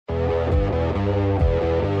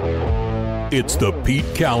It's the Pete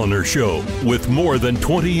Kaliner Show. With more than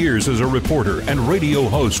 20 years as a reporter and radio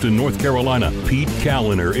host in North Carolina, Pete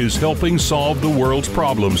Kaliner is helping solve the world's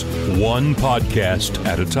problems one podcast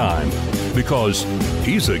at a time. Because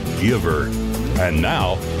he's a giver. And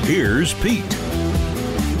now, here's Pete.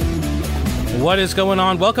 What is going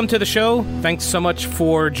on? Welcome to the show. Thanks so much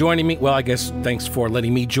for joining me. Well, I guess thanks for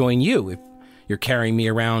letting me join you if you're carrying me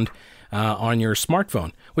around on your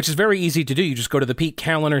smartphone, which is very easy to do. You just go to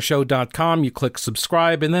thepetekalinershow.com, you click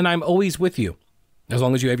subscribe, and then I'm always with you, as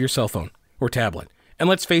long as you have your cell phone or tablet. And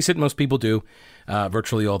let's face it, most people do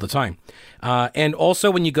virtually all the time. And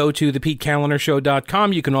also, when you go to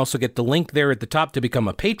thepetekalinershow.com, you can also get the link there at the top to become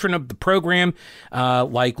a patron of the program,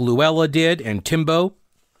 like Luella did, and Timbo,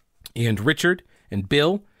 and Richard, and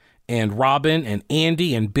Bill, and Robin, and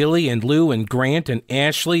Andy, and Billy, and Lou, and Grant, and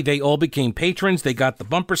Ashley. They all became patrons. They got the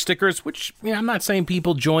bumper stickers, which, I'm not saying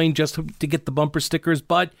people join just to get the bumper stickers,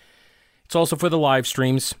 but it's also for the live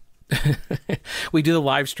streams. We do the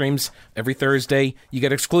live streams every Thursday. You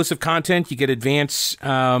get exclusive content. You get advance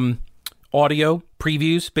audio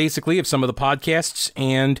previews, basically, of some of the podcasts,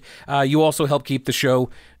 and you also help keep the show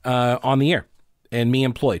on the air and me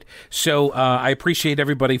employed. So I appreciate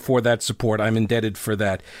everybody for that support. I'm indebted for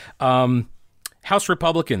that. House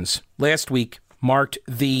Republicans last week marked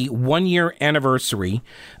the one-year anniversary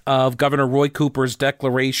of Governor Roy Cooper's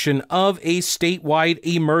declaration of a statewide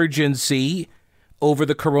emergency over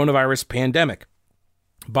the coronavirus pandemic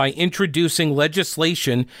by introducing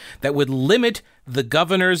legislation that would limit the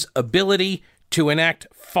governor's ability to enact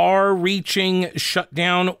far-reaching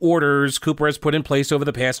shutdown orders Cooper has put in place over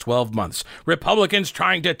the past 12 months. Republicans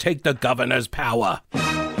trying to take the governor's power.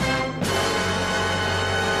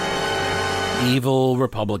 Evil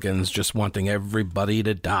Republicans just wanting everybody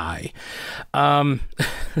to die. I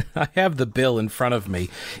have the bill in front of me.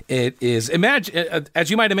 It is, as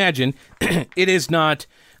you might imagine, it is not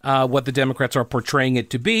what the Democrats are portraying it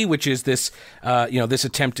to be, which is this, this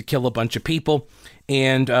attempt to kill a bunch of people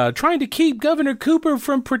and trying to keep Governor Cooper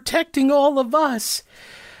from protecting all of us.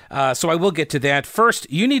 So I will get to that. First,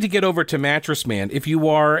 you need to get over to Mattress Man. If you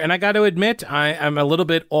are, and I got to admit, I'm a little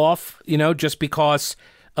bit off, just because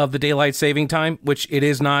of the daylight saving time, which it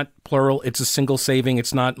is not plural. It's a single saving.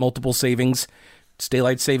 It's not multiple savings. It's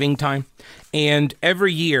daylight saving time. And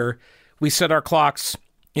every year we set our clocks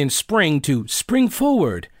in spring to spring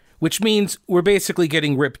forward, which means we're basically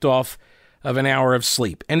getting ripped off of an hour of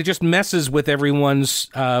sleep. And it just messes with everyone's,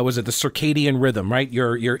 the circadian rhythm, right?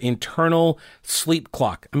 Your internal sleep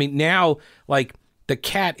clock. I mean, now, the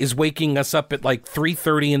cat is waking us up at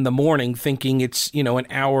 3:30 in the morning thinking it's, an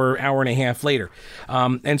hour and a half later.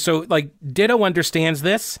 And so, Ditto understands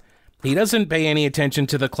this. He doesn't pay any attention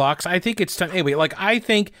to the clocks. I think it's time. Anyway, I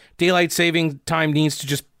think daylight saving time needs to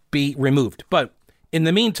just be removed. But in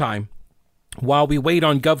the meantime, while we wait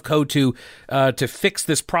on GovCo to fix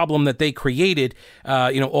this problem that they created,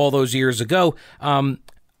 all those years ago,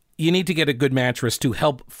 you need to get a good mattress to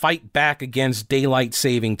help fight back against daylight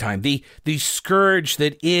saving time. The scourge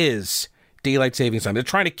that is daylight savings time. They're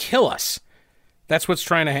trying to kill us. That's what's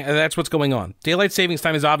that's what's going on. Daylight savings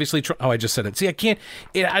time is obviously. I just said it. See, I can't.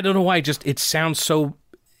 I don't know why. It sounds so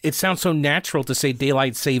natural to say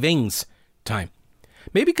daylight savings time.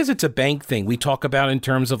 Maybe because it's a bank thing we talk about in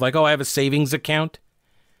terms of I have a savings account.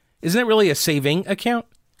 Isn't it really a saving account?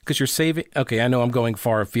 Because you're saving. Okay, I know I'm going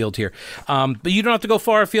far afield here. But you don't have to go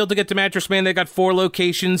far afield to get to Mattress Man. They've got 4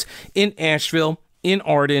 locations in Asheville, in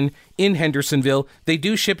Arden, in Hendersonville. They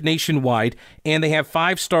do ship nationwide, and they have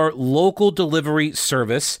 5-star local delivery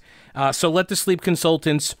service. So let the sleep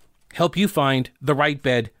consultants help you find the right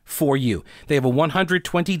bed for you. They have a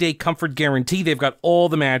 120-day comfort guarantee. They've got all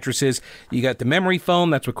the mattresses. You got the memory foam.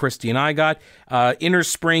 That's what Christy and I got. Inner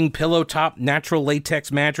spring, pillow top, natural latex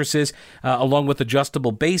mattresses, along with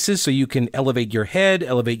adjustable bases so you can elevate your head,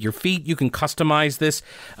 elevate your feet. You can customize this.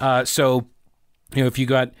 If you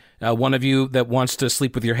got one of you that wants to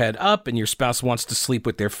sleep with your head up and your spouse wants to sleep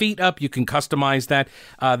with their feet up, you can customize that.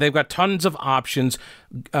 They've got tons of options,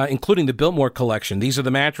 including the Biltmore collection. These are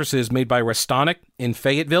the mattresses made by Restonic in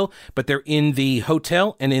Fayetteville, but they're in the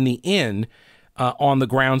hotel and in the inn on the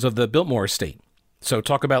grounds of the Biltmore estate. So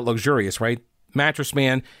talk about luxurious, right? Mattress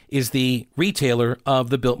Man is the retailer of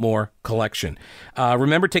the Biltmore collection.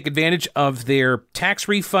 Remember, take advantage of their tax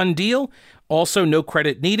refund deal. Also, no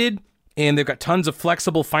credit needed. And they've got tons of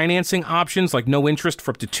flexible financing options, like no interest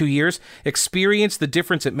for up to 2 years. Experience the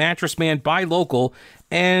difference at Mattress Man, buy local,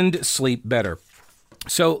 and sleep better.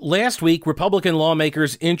 So last week, Republican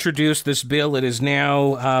lawmakers introduced this bill. It is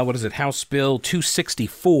now, House Bill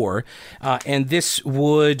 264. And this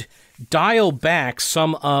would dial back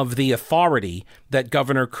some of the authority that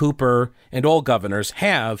Governor Cooper and all governors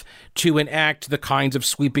have to enact the kinds of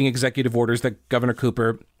sweeping executive orders that Governor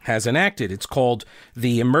Cooper has enacted. It's called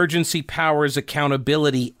the Emergency Powers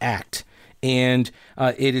Accountability Act, and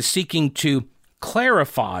it is seeking to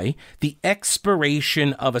clarify the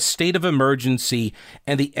expiration of a state of emergency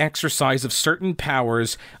and the exercise of certain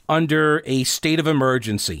powers under a state of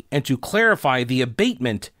emergency, and to clarify the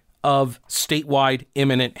abatement of statewide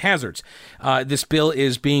imminent hazards. This bill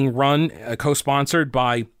is being run, co-sponsored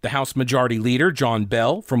by the House Majority Leader, John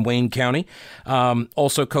Bell from Wayne County,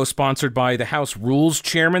 also co-sponsored by the House Rules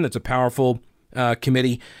Chairman. That's a powerful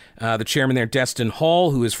committee. The chairman there, Destin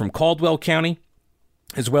Hall, who is from Caldwell County,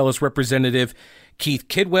 as well as Representative Keith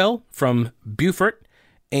Kidwell from Beaufort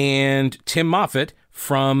and Tim Moffitt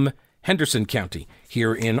from Henderson County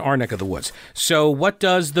here in our neck of the woods. So what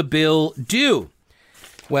does the bill do?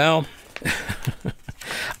 Well,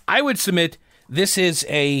 I would submit this is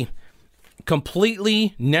a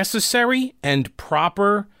completely necessary and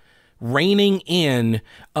proper reining in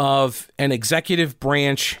of an executive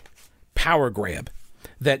branch power grab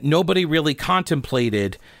that nobody really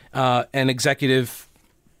contemplated an executive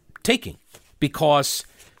taking, because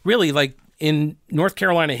really, like in North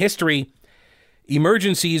Carolina history,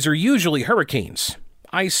 emergencies are usually hurricanes,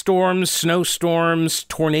 ice storms, snowstorms,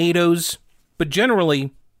 tornadoes, but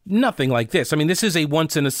generally nothing like this. I mean, this is a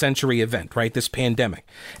once-in-a-century event, right? This pandemic.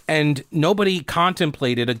 And nobody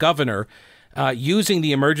contemplated a governor using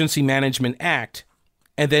the Emergency Management Act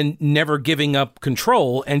and then never giving up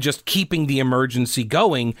control and just keeping the emergency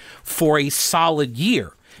going for a solid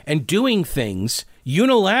year and doing things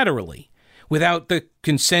unilaterally without the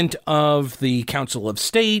consent of the Council of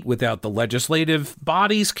State, without the legislative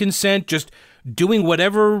body's consent, just doing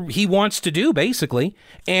whatever he wants to do, basically.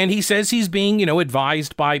 And he says he's being,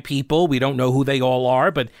 advised by people. We don't know who they all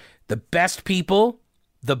are, but the best people,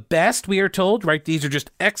 the best, we are told, right? These are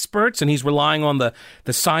just experts, and he's relying on the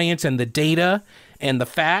science and the data and the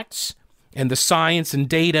facts, and the science and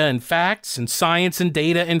data and facts, and science and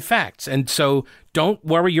data and facts. And so don't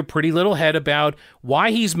worry your pretty little head about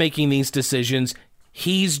why he's making these decisions.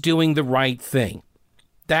 He's doing the right thing.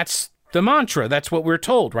 That's the mantra. That's what we're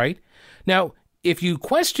told, right? Now, if you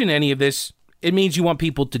question any of this, it means you want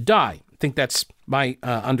people to die. I think that's my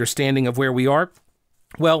understanding of where we are.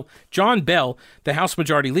 Well, John Bell, the House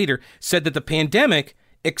Majority Leader, said that the pandemic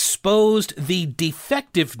exposed the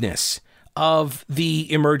defectiveness of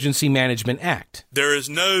the Emergency Management Act. There is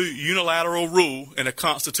no unilateral rule in a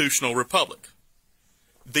constitutional republic.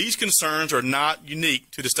 These concerns are not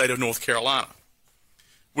unique to the state of North Carolina.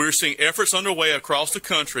 We're seeing efforts underway across the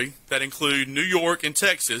country that include New York and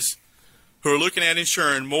Texas, who are looking at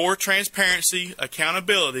ensuring more transparency,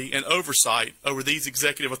 accountability, and oversight over these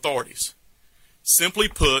executive authorities. Simply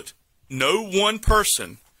put, no one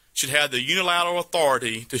person should have the unilateral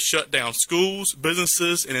authority to shut down schools,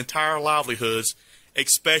 businesses, and entire livelihoods,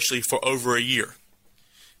 especially for over a year.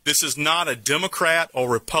 This is not a Democrat or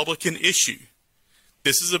Republican issue.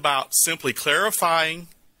 This is about simply clarifying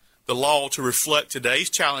the law to reflect today's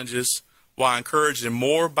challenges while encouraging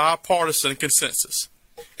more bipartisan consensus.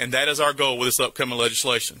 And that is our goal with this upcoming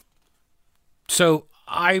legislation. So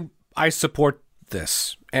I support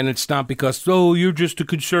this. And it's not because, you're just a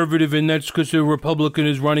conservative and that's because a Republican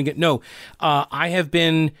is running it. No, I have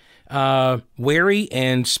been wary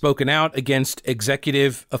and spoken out against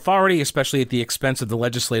executive authority, especially at the expense of the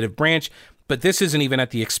legislative branch. But this isn't even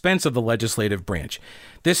at the expense of the legislative branch.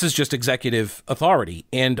 This is just executive authority.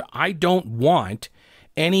 And I don't want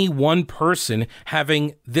any one person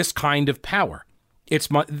having this kind of power.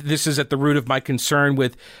 This is at the root of my concern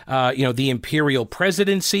with, the imperial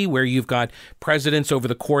presidency, where you've got presidents over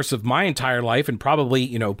the course of my entire life, and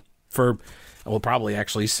probably, probably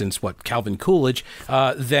actually since Calvin Coolidge,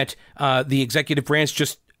 that the executive branch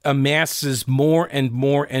just amasses more and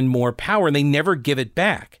more and more power, and they never give it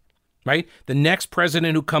back. Right? The next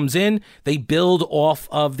president who comes in, they build off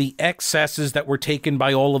of the excesses that were taken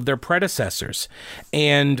by all of their predecessors.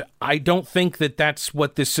 And I don't think that that's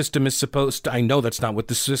what this system is supposed to. I know that's not what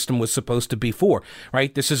the system was supposed to be for.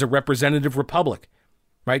 Right? This is a representative republic.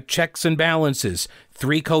 Right? Checks and balances,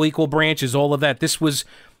 3 co-equal branches, all of that. This was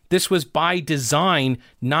by design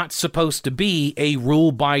not supposed to be a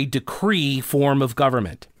rule by decree form of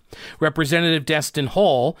government. Representative Destin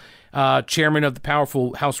Hall, chairman of the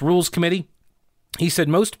powerful House Rules Committee, he said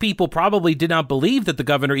most people probably did not believe that the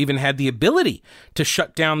governor even had the ability to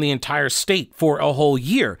shut down the entire state for a whole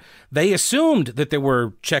year. They assumed that there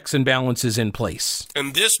were checks and balances in place.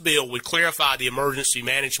 And this bill would clarify the Emergency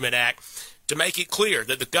Management Act to make it clear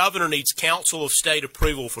that the governor needs Council of State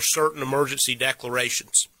approval for certain emergency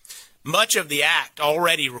declarations. much of the act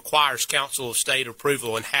already requires Council of State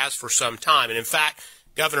approval and has for some time. And in fact,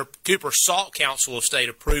 Governor Cooper sought Council of State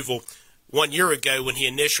approval 1 year ago when he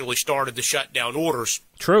initially started the shutdown orders.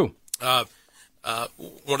 True.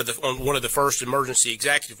 One of the first emergency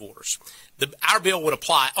executive orders. Our bill would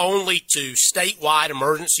apply only to statewide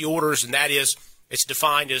emergency orders, and that is, it's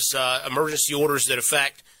defined as emergency orders that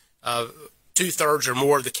affect 2/3 or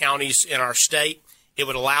more of the counties in our state. It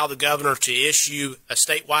would allow the governor to issue a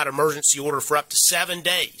statewide emergency order for up to 7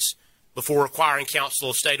 days before requiring Council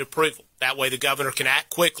of State approval. That way the governor can act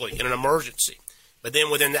quickly in an emergency. But then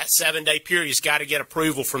within that 7-day period, he's got to get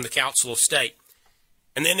approval from the Council of State.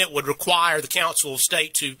 And then it would require the Council of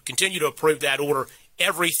State to continue to approve that order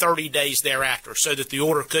every 30 days thereafter, so that the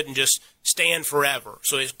order couldn't just stand forever.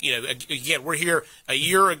 So, again, we're here a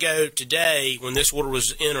year ago today when this order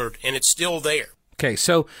was entered, and it's still there. Okay,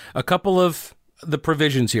 so a couple of the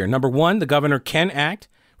provisions here. Number one, the governor can act,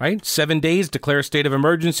 right? 7 days, declare a state of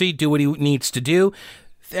emergency, do what he needs to do.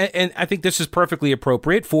 And I think this is perfectly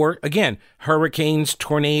appropriate for, again, hurricanes,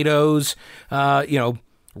 tornadoes,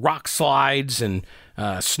 rock slides, and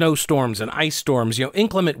snowstorms and ice storms,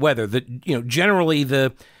 inclement weather, generally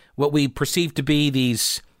what we perceive to be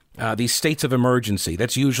these states of emergency.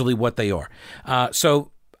 That's usually what they are.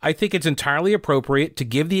 So I think it's entirely appropriate to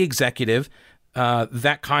give the executive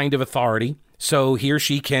that kind of authority so he or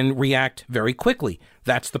she can react very quickly.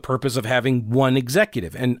 That's the purpose of having one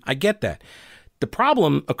executive, and I get that. The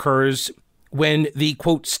problem occurs when the,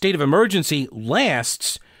 quote, state of emergency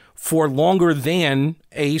lasts for longer than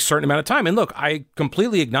a certain amount of time. And look, I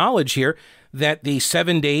completely acknowledge here that the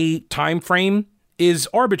 7-day time frame is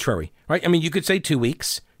arbitrary, right? I mean, you could say 2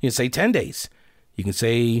 weeks, you can say 10 days, you can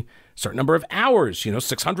say a certain number of hours,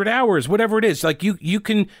 600 hours, whatever it is. Like you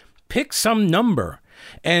can pick some number.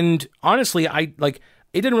 And honestly, it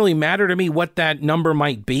didn't really matter to me what that number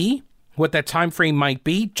might be, what that time frame might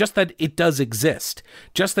be, just that it does exist,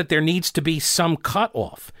 just that there needs to be some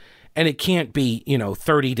cutoff. And it can't be,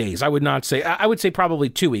 30 days. I would not say, I would say probably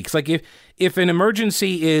 2 weeks. Like if an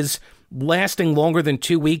emergency is lasting longer than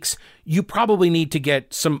 2 weeks, you probably need to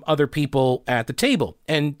get some other people at the table.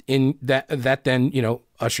 And in that then,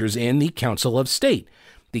 ushers in the Council of State.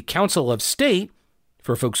 The Council of State,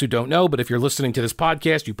 for folks who don't know, but if you're listening to this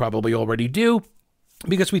podcast, you probably already do,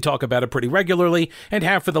 because we talk about it pretty regularly and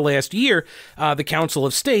have for the last year. The Council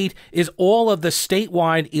of State is all of the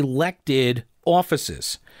statewide elected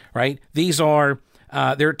offices, right? These are,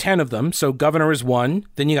 there are 10 of them. So governor is one.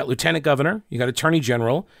 Then you got lieutenant governor, you got attorney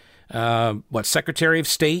general, secretary of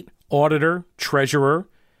state, auditor, treasurer,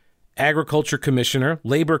 agriculture commissioner,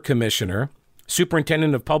 labor commissioner,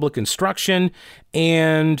 superintendent of public instruction,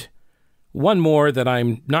 and one more that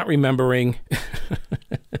I'm not remembering.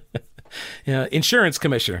 Insurance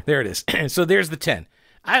commissioner. There it is. So there's the 10.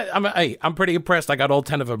 I'm pretty impressed. I got all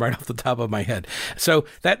 10 of them right off the top of my head. So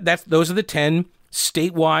those are the 10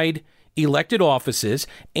 statewide elected offices,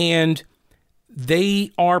 and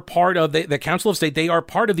they are part of the Council of State. They are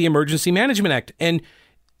part of the Emergency Management Act. And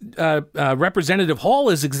Representative Hall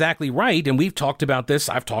is exactly right. And we've talked about this.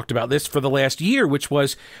 I've talked about this for the last year, which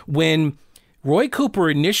was when Roy Cooper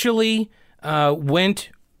initially went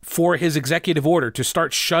for his executive order to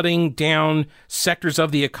start shutting down sectors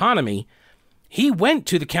of the economy. He went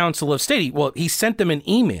to the Council of State. He sent them an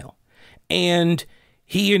email, and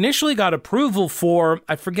he initially got approval for,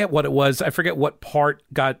 I forget what it was. I forget what part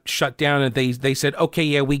got shut down, and they said, okay,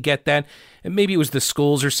 yeah, we get that. And maybe it was the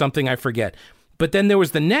schools or something, I forget. But then there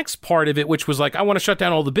was the next part of it, which was like, I want to shut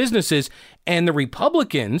down all the businesses. And the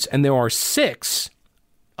Republicans, and there are 6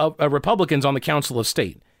 Republicans on the Council of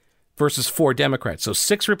State versus 4 Democrats. So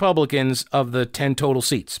 6 Republicans of the 10 total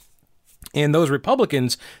seats. And those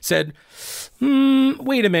Republicans said,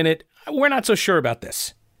 wait a minute, we're not so sure about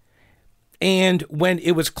this. And when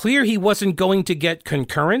it was clear he wasn't going to get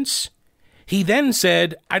concurrence, he then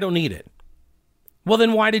said, I don't need it. Well,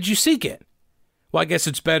 then why did you seek it? Well, I guess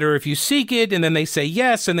it's better if you seek it, and then they say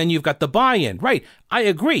yes, and then you've got the buy-in. Right. I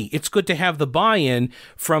agree. It's good to have the buy-in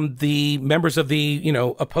from the members of the,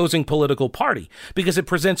 opposing political party, because it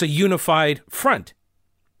presents a unified front.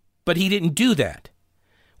 But he didn't do that,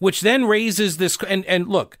 which then raises this. And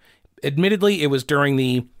look, admittedly, it was during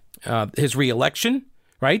his reelection,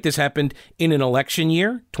 right? This happened in an election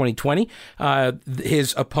year, 2020.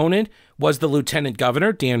 His opponent was the lieutenant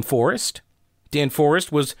governor, Dan Forest. Dan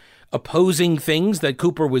Forest was opposing things that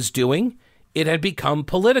Cooper was doing. It had become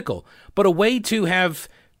political. But a way to have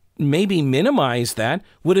maybe minimized that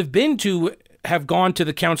would have been to have gone to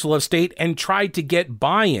the Council of State and tried to get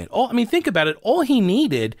buy-in. Think about it. All he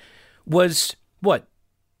needed was,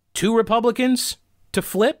 2 Republicans to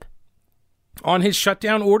flip on his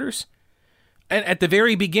shutdown orders? And at the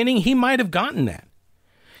very beginning, he might have gotten that.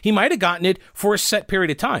 He might have gotten it for a set period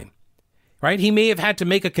of time, right? He may have had to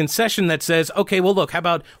make a concession that says, okay, well, look, how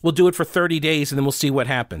about we'll do it for 30 days and then we'll see what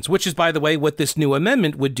happens, which is, by the way, what this new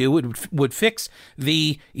amendment would do. It would fix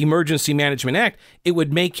the Emergency Management Act. It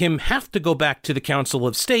would make him have to go back to the Council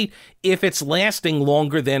of State if it's lasting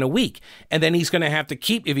longer than a week. And then he's going to have to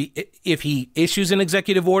keep, if he issues an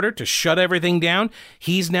executive order to shut everything down,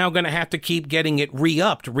 he's now going to have to keep getting it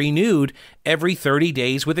re-upped, renewed every 30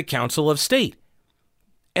 days with the Council of State.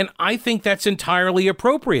 And I think that's entirely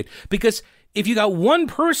appropriate, because if you got one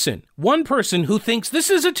person who thinks this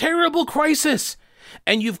is a terrible crisis,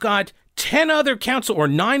 and you've got 10 other council or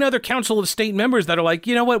 9 other Council of State members that are like,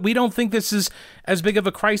 you know what, we don't think this is as big of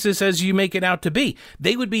a crisis as you make it out to be,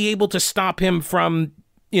 they would be able to stop him from,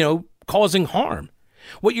 causing harm.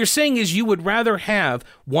 What you're saying is you would rather have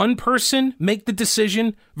one person make the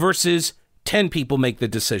decision versus 10 people make the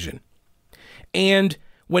decision. And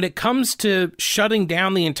when it comes to shutting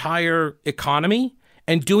down the entire economy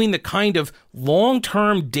and doing the kind of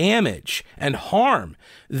long-term damage and harm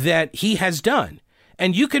that he has done,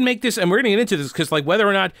 and you can make this, and we're going to get into this because, whether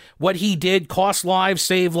or not what he did cost lives,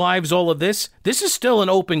 save lives, all of this is still an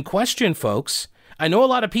open question, folks. I know a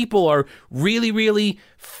lot of people are really, really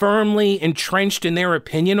firmly entrenched in their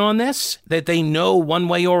opinion on this, that they know one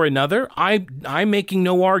way or another. I'm making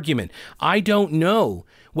no argument. I don't know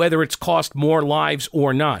whether it's cost more lives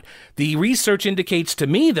or not. The research indicates to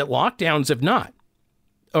me that lockdowns have not,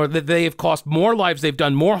 or that they have cost more lives. They've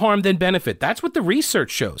done more harm than benefit. That's what the research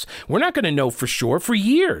shows. We're not going to know for sure for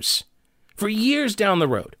years down the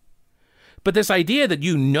road. But this idea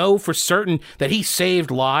that for certain that he saved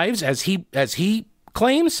lives as he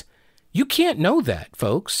claims, you can't know that,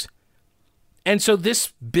 folks. And so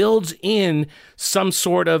this builds in some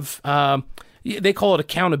sort of, they call it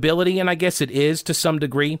accountability, and I guess it is to some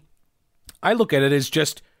degree. I look at it as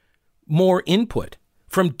just more input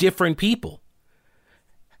from different people.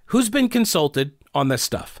 Who's been consulted on this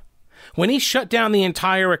stuff? When he shut down the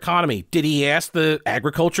entire economy, did he ask the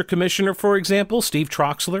Agriculture Commissioner, for example, Steve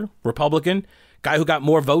Troxler, Republican, guy who got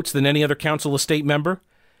more votes than any other Council of State member?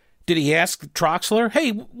 Did he ask Troxler,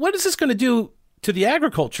 hey, what is this going to do to the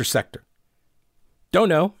agriculture sector? Don't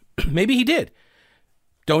know. Maybe he did.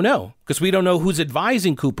 Don't know, because we don't know who's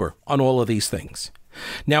advising Cooper on all of these things.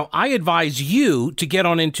 Now, I advise you to get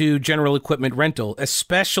on into general equipment rental,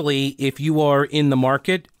 especially if you are in the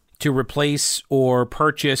market to replace or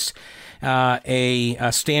purchase a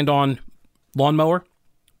stand-on lawnmower,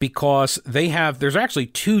 because there's actually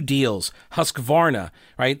 2 deals. Husqvarna,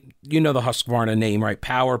 right? You know the Husqvarna name, right?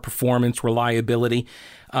 Power, performance, reliability.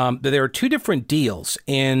 There are 2 different deals.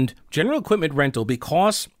 And general equipment rental,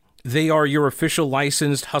 because they are your official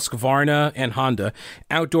licensed Husqvarna and Honda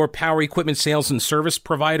outdoor power equipment sales and service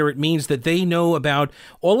provider, it means that they know about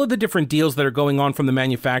all of the different deals that are going on from the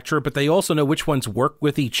manufacturer, but they also know which ones work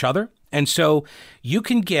with each other. And so you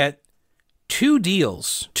can get 2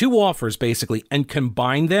 deals, 2 offers basically, and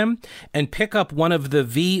combine them and pick up one of the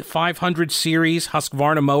V500 series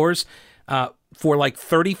Husqvarna mowers for like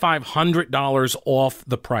 $3,500 off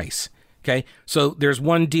the price. Okay, so there's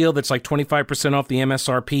one deal that's like 25% off the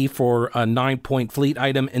MSRP for a 9-point fleet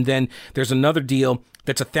item, and then there's another deal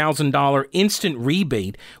that's $1,000 instant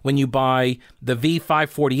rebate when you buy the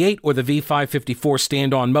V548 or the V554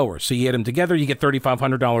 stand-on mower. So you add them together, you get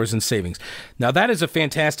 $3,500 in savings. Now that is a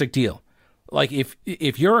fantastic deal. Like if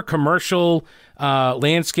you're a commercial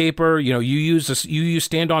landscaper, you use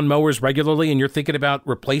stand-on mowers regularly, and you're thinking about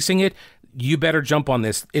replacing it, you better jump on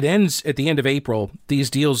this. It ends at the end of April. These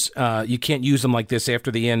deals, you can't use them like this after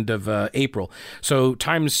the end of April. So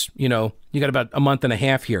times, you got about a month and a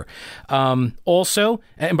half here. Also,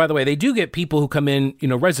 and by the way, they do get people who come in,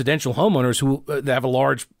 residential homeowners who have a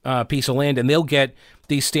large piece of land, and they'll get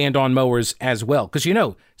these stand-on mowers as well.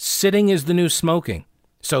 Because, sitting is the new smoking.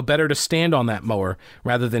 So better to stand on that mower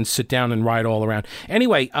rather than sit down and ride all around.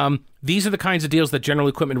 Anyway, these are the kinds of deals that General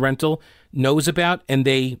Equipment Rental knows about, and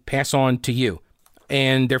they pass on to you.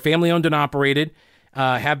 And they're family-owned and operated,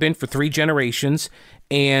 have been for 3 generations,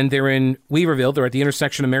 and they're in Weaverville. They're at the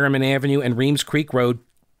intersection of Merriman Avenue and Reams Creek Road.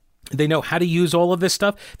 They know how to use all of this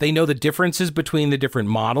stuff. They know the differences between the different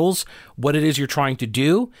models, what it is you're trying to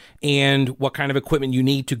do, and what kind of equipment you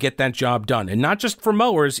need to get that job done. And not just for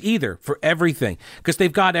mowers either, for everything, because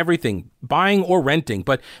they've got everything, buying or renting.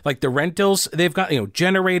 But like the rentals, they've got,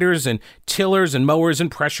 generators and tillers and mowers and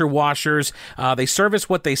pressure washers. They service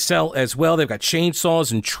what they sell as well. They've got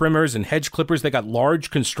chainsaws and trimmers and hedge clippers. They got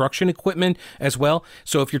large construction equipment as well.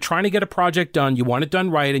 So if you're trying to get a project done, you want it done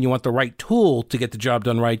right, and you want the right tool to get the job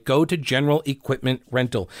done right, go go to General Equipment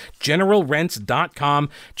Rental. GeneralRents.com.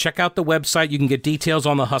 Check out the website. You can get details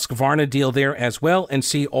on the Husqvarna deal there as well and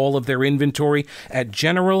see all of their inventory at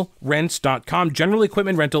GeneralRents.com. General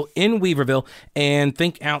Equipment Rental in Weaverville, and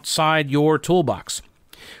think outside your toolbox.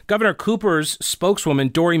 Governor Cooper's spokeswoman,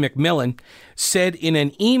 Dory McMillan, said in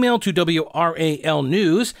an email to WRAL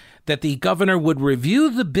News that the governor would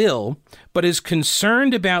review the bill, but is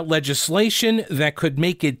concerned about legislation that could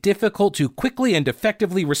make it difficult to quickly and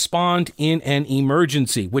effectively respond in an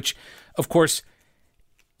emergency, which, of course,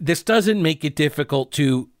 this doesn't make it difficult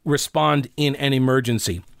to respond in an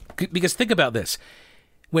emergency. Because think about this.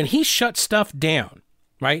 When he shut stuff down,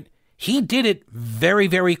 right, he did it very,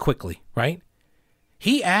 very quickly, right?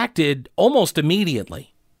 He acted almost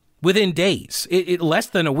immediately, within days, less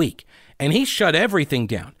than a week, and he shut everything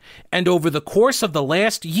down. And over the course of the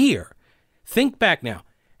last year, think back now,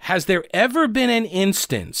 has there ever been an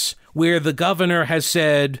instance where the governor has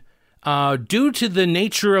said, due to the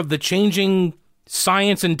nature of the changing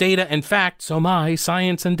science and data and facts, oh my,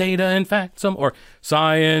 science and data and facts, or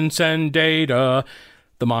science and data,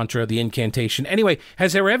 the mantra, the incantation. Anyway,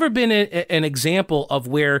 has there ever been an example of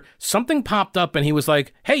where something popped up and he was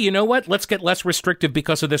like, hey, you know what? Let's get less restrictive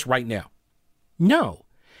because of this right now. No.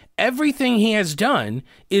 Everything he has done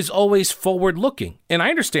is always forward-looking. And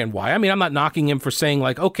I understand why. I mean, I'm not knocking him for saying,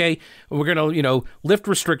 like, okay, we're going to, lift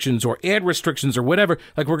restrictions or add restrictions or whatever.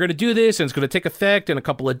 Like, we're going to do this and it's going to take effect in a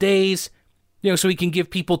couple of days, so he can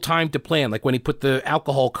give people time to plan. Like when he put the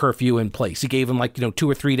alcohol curfew in place, he gave them 2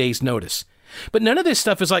 or 3 days notice. But none of this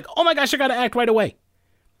stuff is like, oh my gosh, I got to act right away.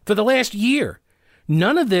 For the last year,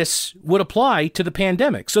 none of this would apply to the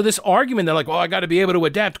pandemic. So this argument, they're like, well, I got to be able to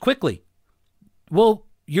adapt quickly. Well,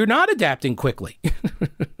 you're not adapting quickly,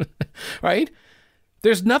 right?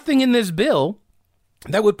 There's nothing in this bill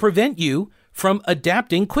that would prevent you from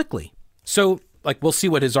adapting quickly. So, we'll see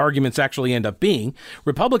what his arguments actually end up being.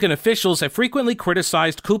 Republican officials have frequently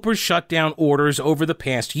criticized Cooper's shutdown orders over the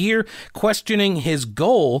past year, questioning his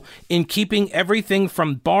goal in keeping everything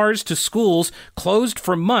from bars to schools closed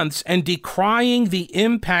for months and decrying the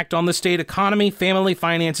impact on the state economy, family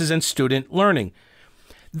finances, and student learning.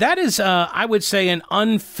 That is, I would say, an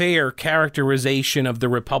unfair characterization of the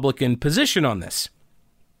Republican position on this.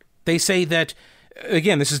 They say that,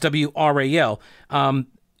 again, this is WRAL,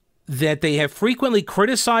 that they have frequently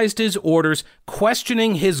criticized his orders,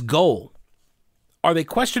 questioning his goal. Are they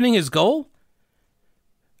questioning his goal?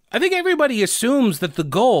 I think everybody assumes that the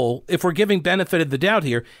goal, if we're giving benefit of the doubt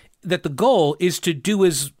here, that the goal is to do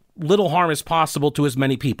as little harm as possible to as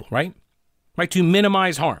many people, right? Right, to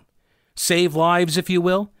minimize harm. Save lives, if you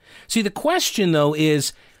will. See, the question, though,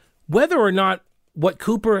 is whether or not what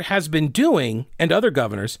Cooper has been doing, and other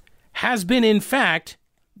governors, has been, in fact,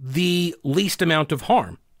 the least amount of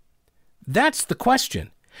harm. That's the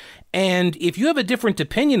question. And if you have a different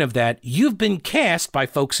opinion of that, you've been cast by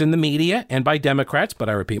folks in the media and by Democrats, but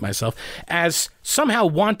I repeat myself, as somehow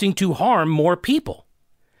wanting to harm more people.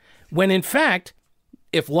 When in fact,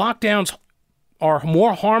 if lockdowns are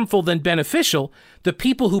more harmful than beneficial, the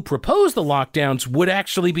people who propose the lockdowns would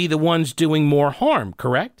actually be the ones doing more harm,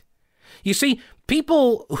 correct? You see,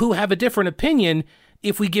 people who have a different opinion,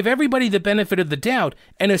 if we give everybody the benefit of the doubt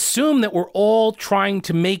and assume that we're all trying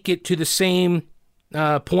to make it to the same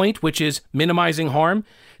point, which is minimizing harm,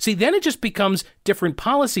 see, then it just becomes different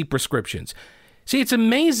policy prescriptions. See, it's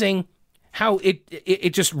amazing how it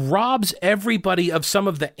just robs everybody of some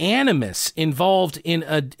of the animus involved in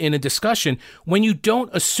a discussion when you don't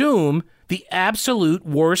assume the absolute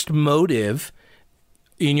worst motive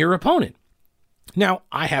in your opponent. Now,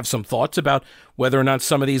 I have some thoughts about whether or not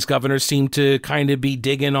some of these governors seem to kind of be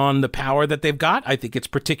digging on the power that they've got. I think it's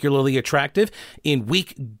particularly attractive in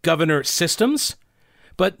weak governor systems,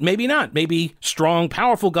 but maybe not. Maybe strong,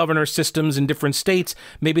 powerful governor systems in different states,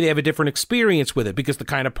 maybe they have a different experience with it because the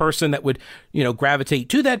kind of person that would, gravitate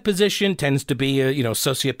to that position tends to be a,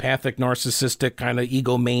 sociopathic, narcissistic, kind of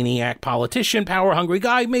egomaniac politician, power-hungry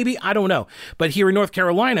guy, maybe. I don't know. But here in North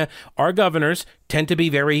Carolina, our governors tend to be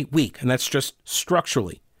very weak, and that's just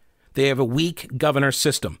structurally. They have a weak governor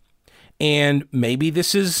system. And maybe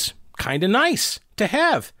this is kind of nice to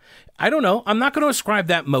have. I don't know. I'm not going to ascribe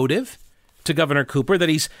that motive to Governor Cooper, that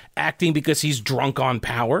he's acting because he's drunk on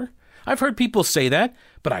power. I've heard people say that,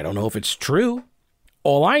 but I don't know if it's true.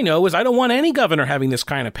 All I know is I don't want any governor having this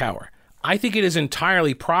kind of power. I think it is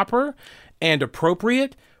entirely proper and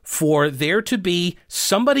appropriate for there to be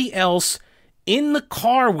somebody else in the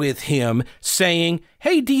car with him saying,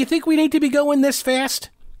 hey, do you think we need to be going this fast?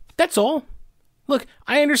 That's all. Look,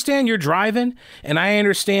 I understand you're driving, and I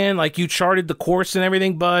understand, you charted the course and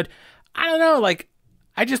everything, but I don't know,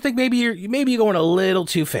 I just think maybe you're going a little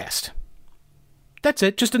too fast. That's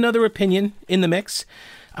it. Just another opinion in the mix.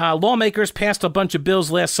 Lawmakers passed a bunch of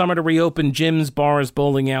bills last summer to reopen gyms, bars,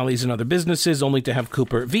 bowling alleys, and other businesses, only to have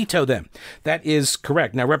Cooper veto them. That is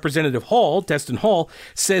correct. Now, Representative Hall, Destin Hall,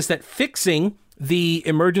 says that fixing the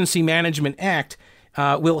Emergency Management Act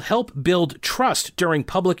will help build trust during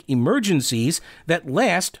public emergencies that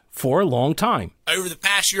last for a long time. Over the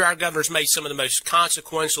past year, our governor's made some of the most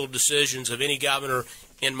consequential decisions of any governor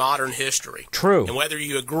in modern history. True. And whether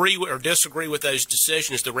you agree or disagree with those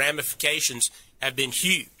decisions, the ramifications have been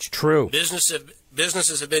huge. True.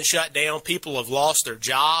 Businesses have been shut down. People have lost their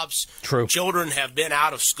jobs. True. Children have been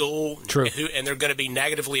out of school. True. And they're going to be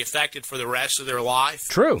negatively affected for the rest of their life.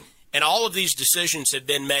 True. And all of these decisions have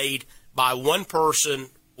been made by one person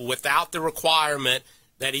without the requirement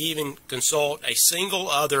that he even consult a single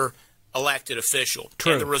other elected official.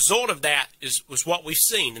 True. And the result of that was what we've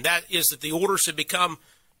seen, and that is that the orders have become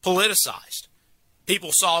politicized. People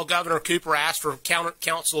saw Governor Cooper ask for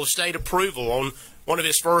Council of State approval on one of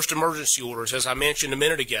his first emergency orders, as I mentioned a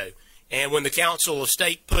minute ago. And when the Council of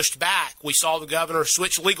State pushed back, we saw the governor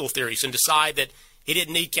switch legal theories and decide that he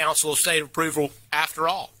didn't need Council of State approval after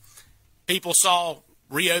all. People saw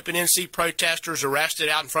reopen NC protesters arrested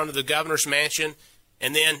out in front of the governor's mansion,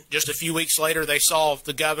 and then just a few weeks later they saw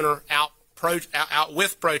the governor out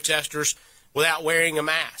with protesters without wearing a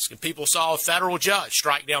mask. And people saw a federal judge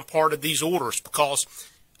strike down part of these orders because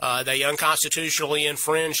they unconstitutionally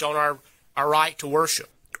infringe on our right to worship.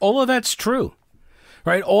 All of that's true,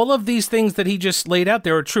 right? All of these things that he just laid out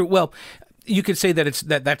there are true. Well, you could say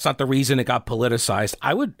that that's not the reason it got politicized.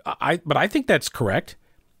 But I think that's correct.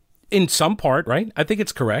 In some part, right? I think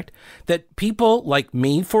it's correct that people like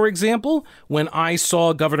me, for example, when I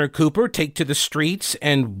saw Governor Cooper take to the streets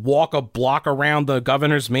and walk a block around the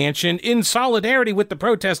governor's mansion in solidarity with the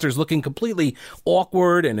protesters, looking completely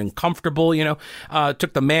awkward and uncomfortable,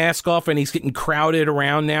 took the mask off, and he's getting crowded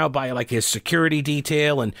around now by like his security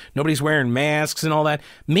detail, and nobody's wearing masks and all that.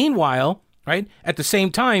 Meanwhile, right, at the same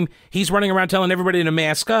time, he's running around telling everybody to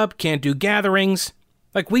mask up, can't do gatherings.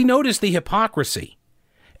 Like, we notice the hypocrisy.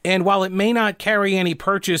 And while it may not carry any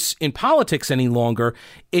purchase in politics any longer,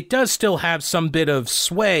 it does still have some bit of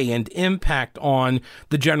sway and impact on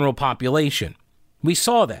the general population. We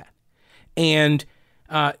saw that. And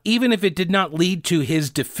even if it did not lead to his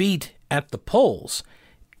defeat at the polls,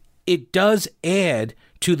 it does add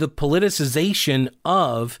to the politicization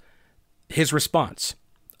of his response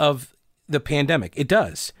of the pandemic. It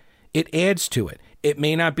does. It adds to it. It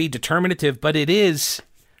may not be determinative, but it is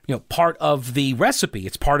part of the recipe.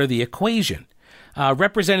 It's part of the equation.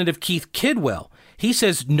 Representative Keith Kidwell, he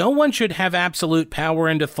says no one should have absolute power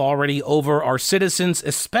and authority over our citizens,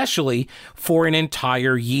 especially for an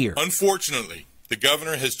entire year. Unfortunately, the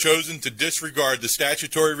governor has chosen to disregard the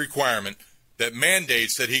statutory requirement that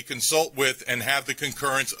mandates that he consult with and have the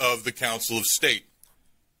concurrence of the Council of State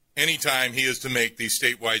anytime he is to make these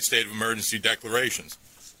statewide state of emergency declarations.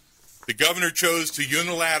 The governor chose to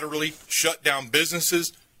unilaterally shut down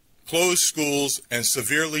businesses, close schools, and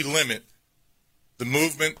severely limit the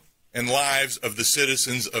movement and lives of the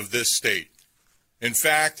citizens of this state. In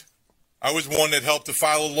fact, I was one that helped to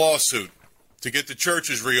file a lawsuit to get the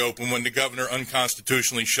churches reopened when the governor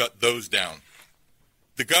unconstitutionally shut those down.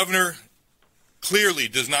 The governor clearly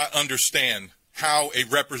does not understand how a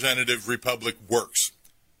representative republic works.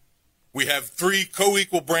 We have 3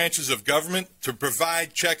 co-equal branches of government to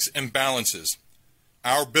provide checks and balances.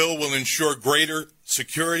 Our bill will ensure greater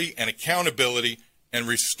security and accountability and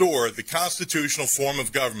restore the constitutional form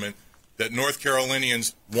of government that North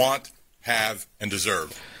Carolinians want, have, and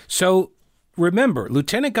deserve. So remember,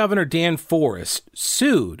 Lieutenant Governor Dan Forest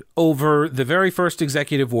sued over the very first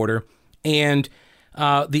executive order and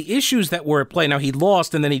the issues that were at play. Now, he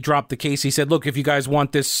lost and then he dropped the case. He said, look, if you guys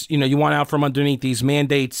want this, you want out from underneath these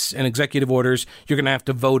mandates and executive orders, you're going to have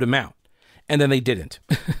to vote them out. And then they didn't.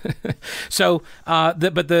 So, but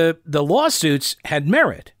the lawsuits had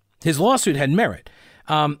merit. His lawsuit had merit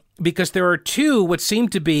because there are 2 what seem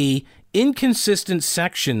to be inconsistent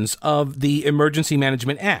sections of the Emergency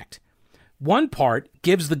Management Act. One part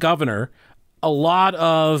gives the governor a lot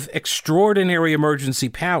of extraordinary emergency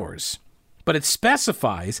powers, but it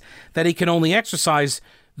specifies that he can only exercise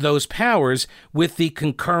those powers with the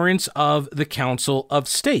concurrence of the Council of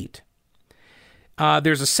State.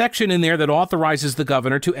 There's a section in there that authorizes the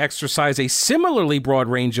governor to exercise a similarly broad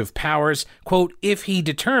range of powers, quote, if he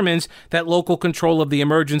determines that local control of the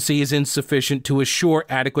emergency is insufficient to assure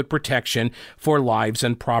adequate protection for lives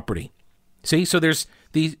and property. See, so there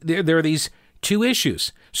are these 2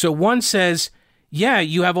 issues. So one says yeah,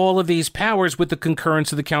 you have all of these powers with the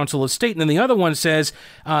concurrence of the Council of State. And then the other one says,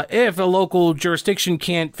 if a local jurisdiction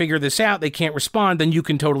can't figure this out, they can't respond, then you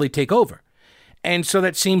can totally take over. And so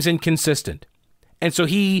that seems inconsistent. And so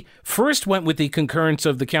he first went with the concurrence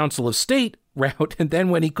of the Council of State route, and then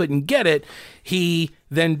when he couldn't get it, he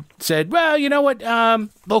then said, well, you know what,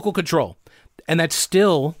 local control. And that's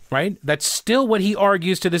still, right, that's still what he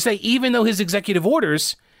argues to this day, even though his executive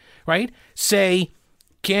orders, right, say,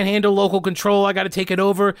 can't handle local control, I got to take it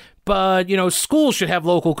over, but, you know, schools should have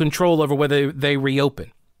local control over whether they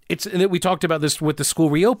reopen. We talked about this with the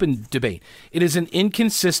school reopen debate. It is an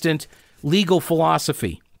inconsistent legal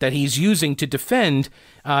philosophy that he's using to defend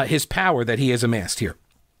his power that he has amassed here.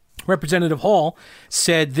 Representative Hall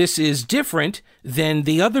said this is different than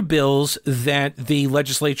the other bills that the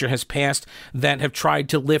legislature has passed that have tried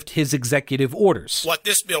to lift his executive orders. What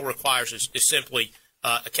this bill requires is simply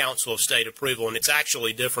a Council of State approval, and it's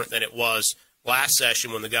actually different than it was last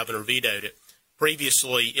session when the governor vetoed it.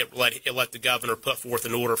 Previously, it let the governor put forth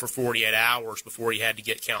an order for 48 hours before he had to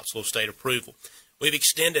get Council of State approval. We've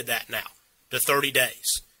extended that now to 30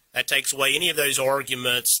 days. That takes away any of those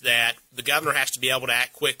arguments that the governor has to be able to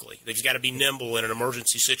act quickly, that he's got to be nimble in an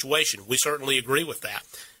emergency situation. We certainly agree with that.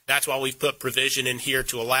 That's why we've put provision in here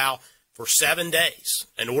to allow for 7 days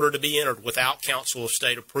an order to be entered without Council of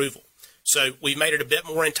State approval. So we've made it a bit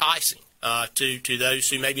more enticing to those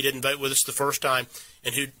who maybe didn't vote with us the first time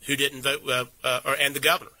and who didn't vote, and the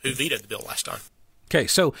governor who vetoed the bill last time. Okay,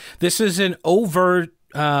 so this is an overt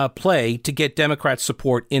play to get Democrat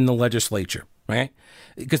support in the legislature, right?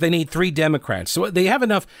 Because they need 3 Democrats. So they have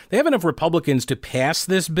enough Republicans to pass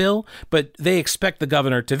this bill, but they expect the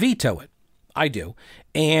governor to veto it. I do.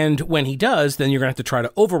 And when he does, then you're going to have to try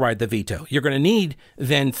to override the veto. You're going to need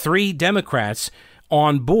then 3 Democrats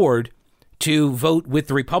on board to vote with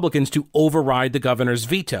the Republicans to override the governor's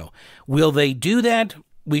veto. Will they do that?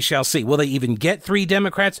 We shall see. Will they even get 3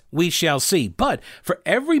 Democrats? We shall see. But for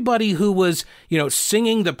everybody who was,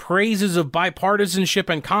 singing the praises of bipartisanship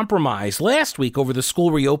and compromise last week over the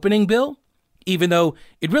school reopening bill, even though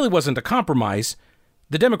it really wasn't a compromise,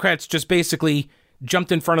 the Democrats just basically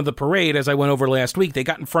jumped in front of the parade. As I went over last week, they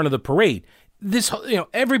got in front of the parade.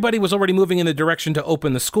 Everybody was already moving in the direction to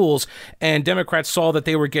open the schools, and Democrats saw that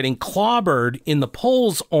they were getting clobbered in the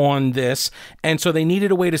polls on this, and so they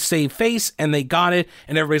needed a way to save face, and they got it,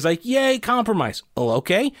 and everybody's like, yay, compromise. Oh,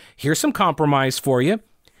 okay, here's some compromise for you.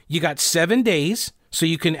 You got 7 days, so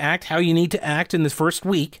you can act how you need to act in the first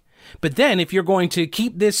week, but then if you're going to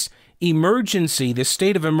keep this emergency, this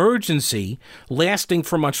state of emergency, lasting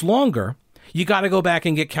for much longer, you got to go back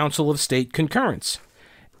and get Council of State concurrence.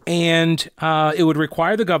 And it would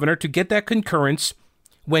require the governor to get that concurrence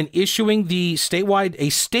when issuing a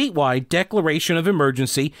statewide declaration of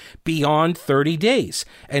emergency beyond 30 days.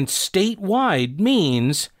 And statewide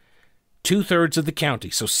means 2/3 of the county,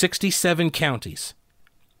 so 67 counties.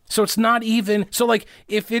 So it's not even,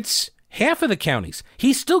 if it's half of the counties,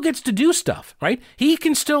 he still gets to do stuff, right? He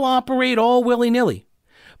can still operate all willy-nilly.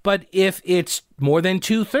 But if it's more than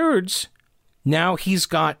 2/3, now he's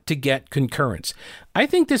got to get concurrence. I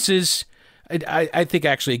think this is, I think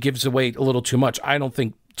actually it gives away a little too much. I don't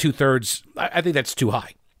think 2/3, I think that's too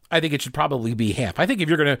high. I think it should probably be half. I think if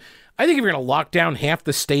you're going to lock down half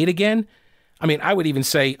the state again, I would even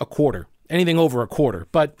say a quarter, anything over a quarter.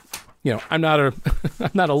 But, I'm not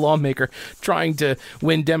a lawmaker trying to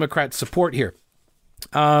win Democrat support here.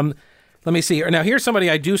 Let me see here. Now, here's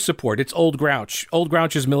somebody I do support. It's Old Grouch. Old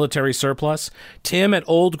Grouch's military surplus. Tim at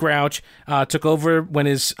Old Grouch took over when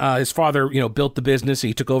his father, built the business.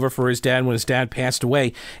 He took over for his dad when his dad passed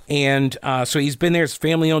away. And so he's been there. It's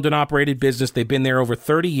family-owned and operated business. They've been there over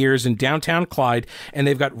 30 years in downtown Clyde, and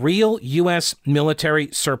they've got real U.S. military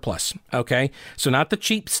surplus, okay? So not the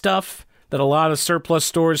cheap stuff that a lot of surplus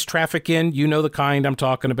stores traffic in. You know the kind I'm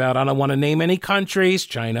talking about. I don't want to name any countries,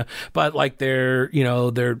 China, but they're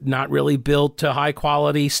not really built to high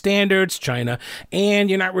quality standards, China, and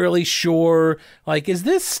you're not really sure, is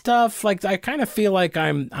this stuff, I kind of feel like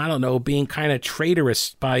I'm, being kind of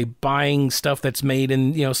traitorous by buying stuff that's made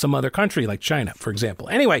in, some other country like China, for example.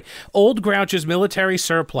 Anyway, Old Grouch's military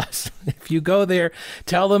surplus. If you go there,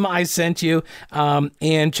 tell them I sent you,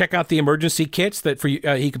 and check out the emergency kits that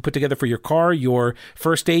he could put together for your car, your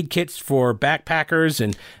first aid kits for backpackers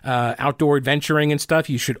and outdoor adventuring and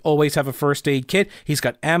stuff. You should always have a first aid kit. He's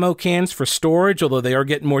got ammo cans for storage, although they are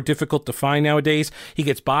getting more difficult to find nowadays. He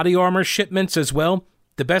gets body armor shipments as well.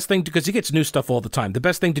 The best thing, because he gets new stuff all the time, the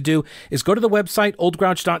best thing to do is go to the website,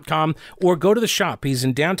 oldgrouch.com, or go to the shop. He's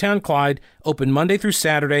in downtown Clyde, open Monday through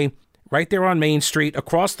Saturday, right there on Main Street,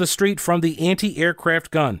 across the street from the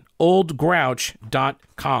anti-aircraft gun,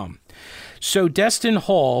 oldgrouch.com. So Destin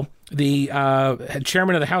Hall, the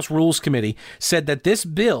chairman of the House Rules Committee, said that this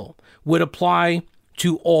bill would apply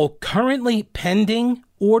to all currently pending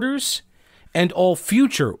orders and all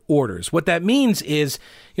future orders. What that means is,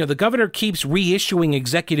 the governor keeps reissuing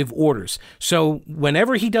executive orders. So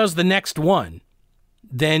whenever he does the next one,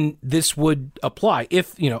 then this would apply.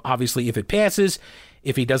 If, obviously if it passes,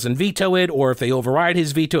 if he doesn't veto it, or if they override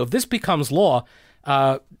his veto, if this becomes law,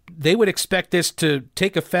 they would expect this to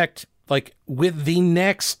take effect like with the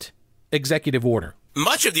next executive order.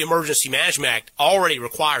 Much of the Emergency Management Act already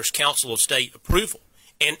requires Council of State approval.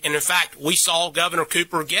 And in fact, we saw Governor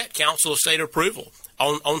Cooper get Council of State approval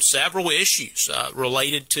on several issues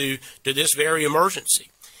related to this very emergency.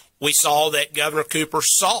 We saw that Governor Cooper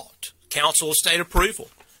sought Council of State approval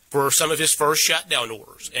for some of his first shutdown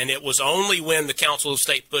orders. And it was only when the Council of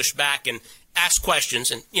State pushed back and asked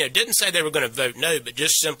questions and, didn't say they were going to vote no, but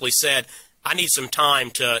just simply said, I need some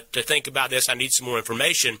time to think about this. I need some more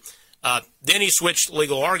information. Then he switched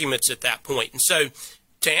legal arguments at that point. And so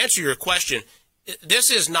to answer your question, this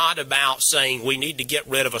is not about saying we need to get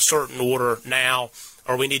rid of a certain order now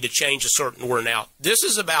or we need to change a certain order now. This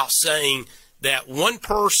is about saying that one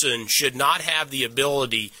person should not have the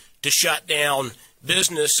ability to shut down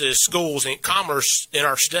businesses, schools, and commerce in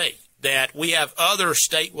our state, that we have other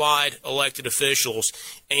statewide elected officials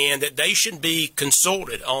and that they should be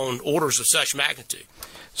consulted on orders of such magnitude.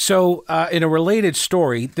 So in a related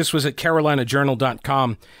story, this was at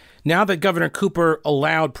carolinajournal.com. Now that Governor Cooper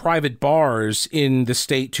allowed private bars in the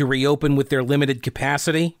state to reopen with their limited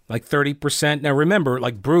capacity, like 30%. Now, remember,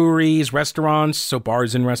 like breweries, restaurants, so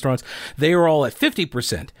bars and restaurants, they are all at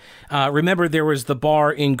 50%. Remember, there was the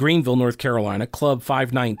bar in Greenville, North Carolina, Club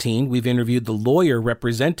 519. We've interviewed the lawyer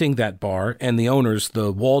representing that bar and the owners,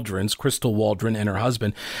 the Waldrons, Crystal Waldron and her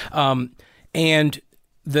husband. And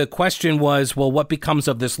the question was, well, what becomes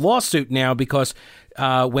of this lawsuit now? Because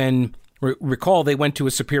recall, they went to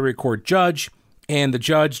a Superior Court judge, and the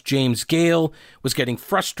judge, James Gale, was getting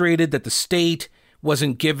frustrated that the state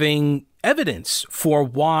wasn't giving evidence for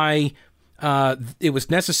why it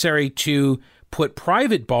was necessary to put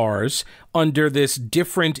private bars under this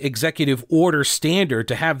different executive order standard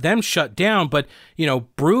to have them shut down. But,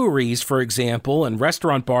 breweries, for example, and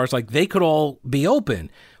restaurant bars, like they could all be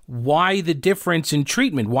open. Why the difference in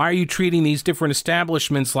treatment? Why are you treating these different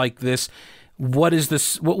establishments like this? What is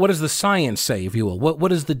this? What does the science say, if you will?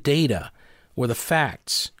 What is the data or the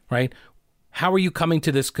facts, right? How are you coming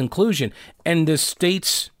to this conclusion? And the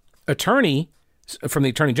state's attorney, from the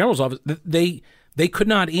Attorney General's office, they could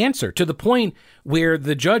not answer, to the point where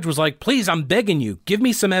the judge was like, please, I'm begging you, give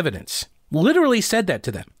me some evidence. Literally said that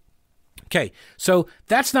to them. Okay, so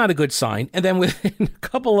that's not a good sign. And then within a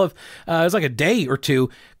couple of, it was like a day or two,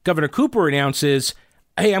 Governor Cooper announces,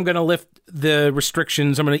 hey, I'm going to lift the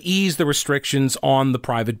restrictions. I'm going to ease the restrictions on the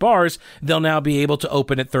private bars. They'll now be able to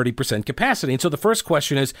open at 30% capacity. And so the first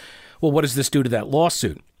question is, well, what does this do to that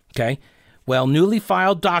lawsuit? Okay. Well, newly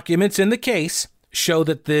filed documents in the case show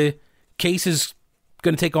that the case is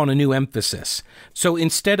going to take on a new emphasis. So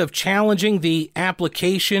instead of challenging the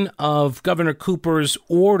application of Governor Cooper's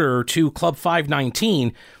order to Club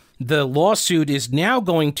 519, the lawsuit is now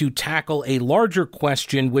going to tackle a larger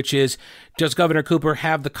question, which is, does Governor Cooper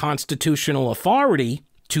have the constitutional authority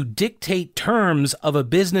to dictate terms of a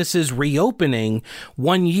business's reopening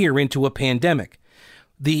 1 year into a pandemic?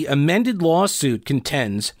 The amended lawsuit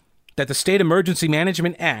contends that the State Emergency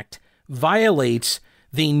Management Act violates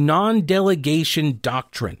the non-delegation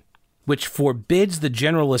doctrine, which forbids the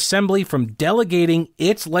General Assembly from delegating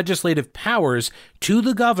its legislative powers to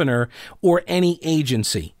the governor or any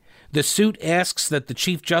agency. The suit asks that the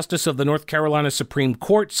Chief Justice of the North Carolina Supreme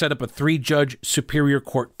Court set up a 3-judge Superior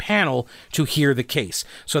Court panel to hear the case.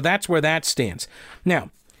 So that's where that stands.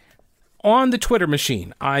 Now, on the Twitter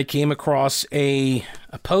machine, I came across a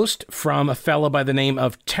post from a fellow by the name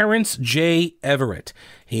of Terrence J. Everett.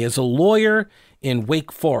 He is a lawyer in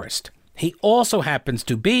Wake Forest. He also happens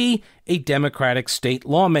to be a Democratic state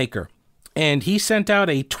lawmaker. And he sent out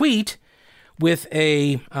a tweet with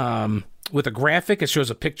a graphic. It shows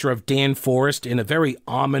a picture of Dan Forest in a very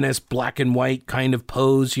ominous black and white kind of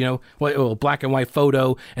pose, black and white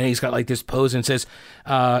photo. And he's got like this pose and says,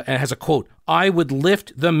 and it has a quote, "I would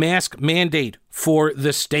lift the mask mandate for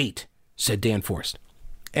the state," said Dan Forest.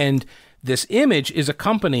 And this image is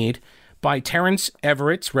accompanied by Terrence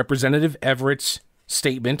Everett's, Representative Everett's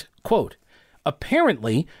statement, quote,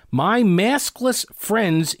 "Apparently, my maskless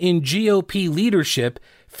friends in GOP leadership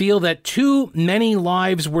feel that too many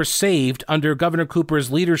lives were saved under Governor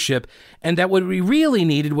Cooper's leadership, and that what we really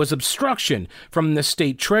needed was obstruction from the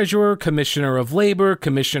state treasurer, commissioner of labor,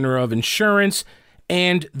 commissioner of insurance,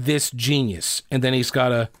 and this genius. And then he's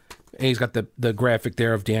got the graphic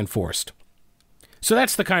there of Dan Forest. So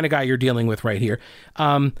that's the kind of guy you're dealing with right here.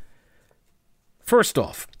 First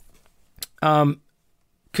off,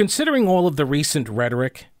 considering all of the recent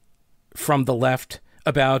rhetoric from the left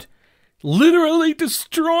about literally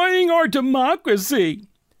destroying our democracy,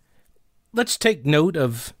 let's take note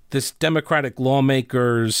of this Democratic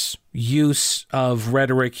lawmaker's use of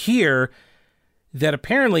rhetoric here, that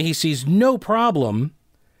apparently he sees no problem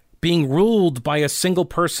being ruled by a single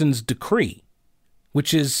person's decree,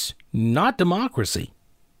 which is not democracy.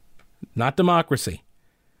 Not democracy.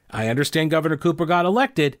 I understand Governor Cooper got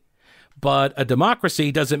elected, but a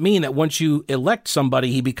democracy doesn't mean that once you elect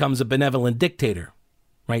somebody, he becomes a benevolent dictator,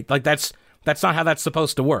 right? Like that's not how that's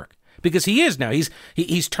supposed to work. Because he is now.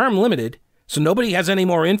 He's term limited, so nobody has any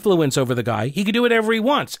more influence over the guy. He can do whatever he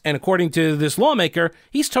wants. And according to this lawmaker,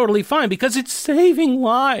 he's totally fine because it's saving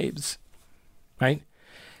lives, right?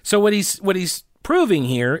 So what he's proving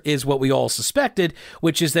here is what we all suspected,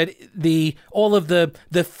 which is that all of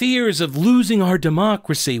the fears of losing our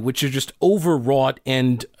democracy, which are just overwrought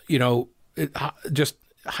and, just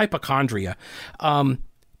hypochondria.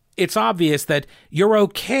 It's obvious that you're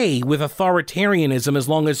okay with authoritarianism as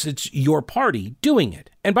long as it's your party doing it.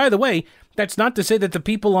 And by the way, that's not to say that the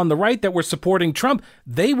people on the right that were supporting Trump,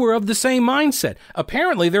 they were of the same mindset.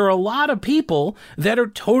 Apparently, there are a lot of people that are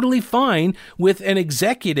totally fine with an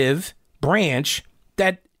executive branch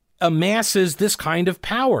that amasses this kind of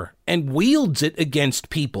power and wields it against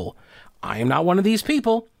people. I am not one of these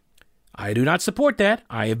people. I do not support that.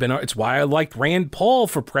 It's why I liked Rand Paul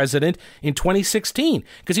for president in 2016,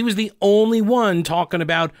 because he was the only one talking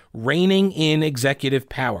about reining in executive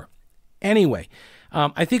power. Anyway,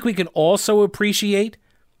 I think we can also appreciate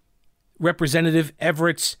Representative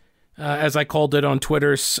Everett's, as I called it on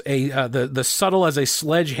Twitter, the subtle as a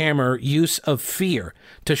sledgehammer use of fear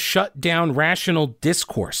to shut down rational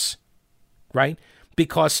discourse, right?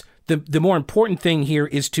 Because the more important thing here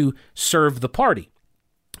is to serve the party.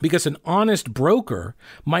 Because an honest broker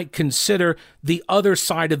might consider the other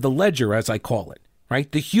side of the ledger, as I call it,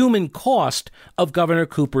 right? The human cost of Governor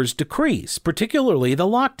Cooper's decrees, particularly the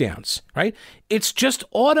lockdowns, right? It's just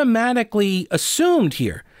automatically assumed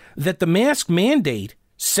here that the mask mandate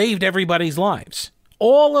saved everybody's lives.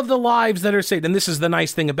 All of the lives that are saved, and this is the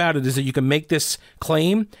nice thing about it, is that you can make this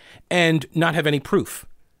claim and not have any proof,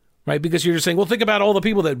 right? Because you're just saying, well, think about all the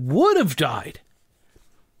people that would have died.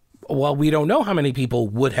 Well, we don't know how many people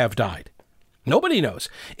would have died. Nobody knows.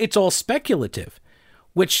 It's all speculative,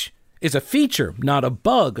 which is a feature, not a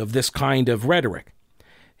bug, of this kind of rhetoric.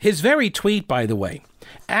 His very tweet, by the way,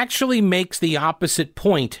 actually makes the opposite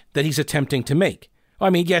point that he's attempting to make. I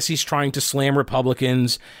mean, yes, he's trying to slam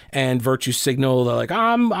Republicans and virtue signal. They're like,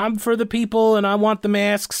 I'm for the people and I want the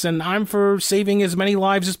masks and I'm for saving as many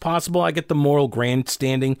lives as possible. I get the moral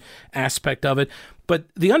grandstanding aspect of it. But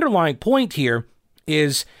the underlying point here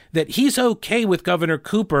is that he's okay with Governor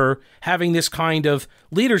Cooper having this kind of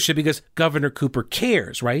leadership because Governor Cooper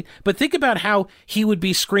cares, right? But think about how he would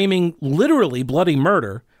be screaming literally bloody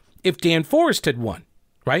murder if Dan Forest had won,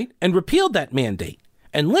 right? And repealed that mandate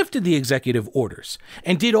and lifted the executive orders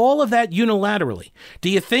and did all of that unilaterally. Do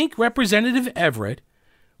you think Representative Everett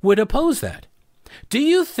would oppose that? Do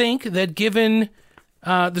you think that given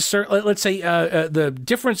the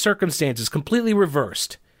different circumstances completely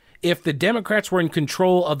reversed, if the Democrats were in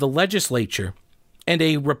control of the legislature and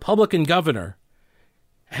a Republican governor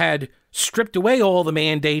had stripped away all the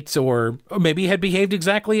mandates or maybe had behaved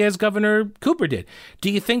exactly as Governor Cooper did,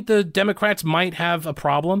 do you think the Democrats might have a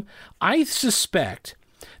problem? I suspect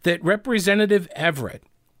that Representative Everett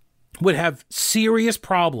would have serious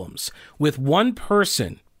problems with one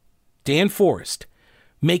person, Dan Forest,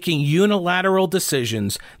 making unilateral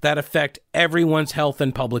decisions that affect everyone's health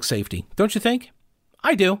and public safety. Don't you think?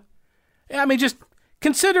 I do. I mean, just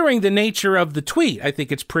considering the nature of the tweet, I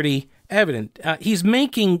think it's pretty evident. He's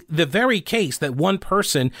making the very case that one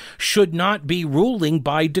person should not be ruling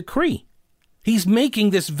by decree. He's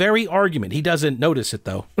making this very argument. He doesn't notice it,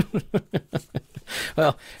 though.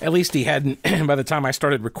 Well, at least he hadn't by the time I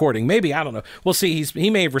started recording. Maybe, I don't know. We'll see. He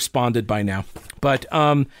may have responded by now. But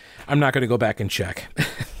I'm not going to go back and check.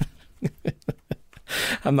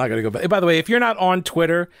 I'm not going to go back. By the way, if you're not on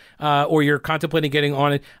Twitter or you're contemplating getting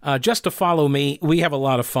on it, just to follow me. We have a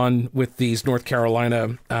lot of fun with these North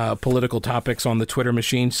Carolina political topics on the Twitter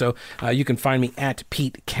machine. So you can find me at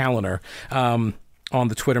Pete Callender on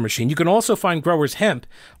the Twitter machine. You can also find Growers Hemp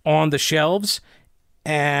on the shelves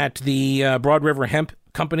at the Broad River Hemp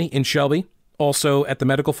Company in Shelby, also at the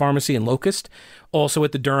Medical Pharmacy in Locust, also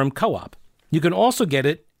at the Durham Co-op. You can also get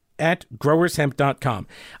it at growershemp.com.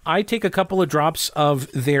 I take a couple of drops of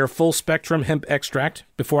their full spectrum hemp extract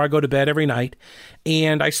before I go to bed every night,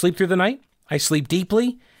 and I sleep through the night. I sleep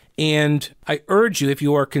deeply, and I urge you, if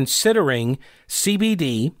you are considering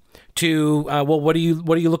CBD, to what are you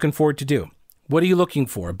looking forward to do? What are you looking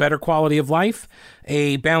for? A better quality of life,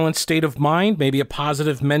 a balanced state of mind, maybe a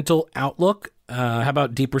positive mental outlook. How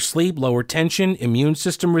about deeper sleep, lower tension, immune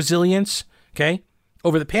system resilience? Okay.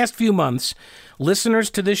 Over the past few months, listeners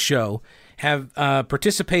to this show have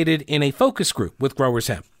participated in a focus group with Growers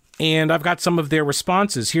Hemp. And I've got some of their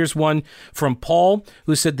responses. Here's one from Paul,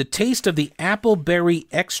 who said the taste of the apple berry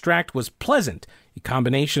extract was pleasant. A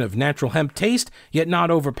combination of natural hemp taste, yet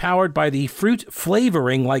not overpowered by the fruit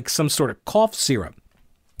flavoring like some sort of cough syrup.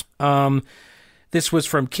 This was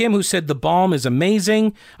from Kim, who said the balm is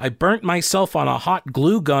amazing. I burnt myself on a hot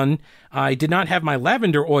glue gun. I did not have my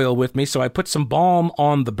lavender oil with me, so I put some balm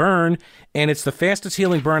on the burn, and it's the fastest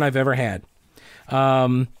healing burn I've ever had.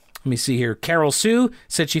 Let me see here. Carol Sue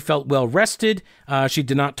said she felt well rested. She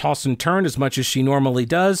did not toss and turn as much as she normally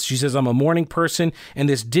does. She says, I'm a morning person, and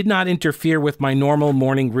this did not interfere with my normal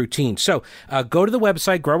morning routine. So go to the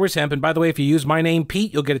website, Growers Hemp. And by the way, if you use my name,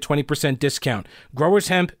 Pete, you'll get a 20% discount.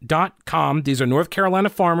 Growershemp.com. These are North Carolina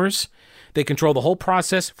farmers. They control the whole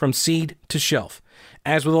process from seed to shelf.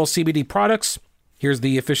 As with all CBD products, here's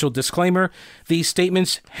the official disclaimer. These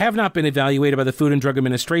statements have not been evaluated by the Food and Drug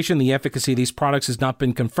Administration. The efficacy of these products has not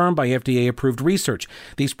been confirmed by FDA-approved research.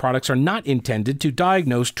 These products are not intended to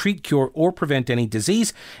diagnose, treat, cure, or prevent any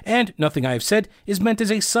disease, and nothing I have said is meant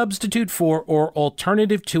as a substitute for or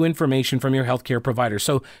alternative to information from your healthcare provider.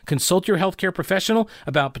 So consult your healthcare professional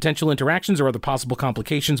about potential interactions or other possible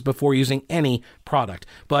complications before using any product.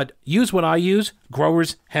 But use what I use,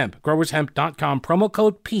 Growers Hemp. Growershemp.com, promo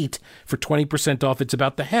code Pete for 20% off. It's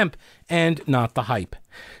about the hemp and not the hype.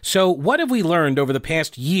 So what have we learned over the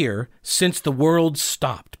past year since the world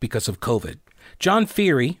stopped because of COVID? John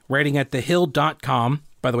Feary, writing at thehill.com.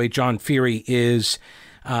 By the way, John Feary is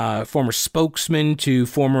former spokesman to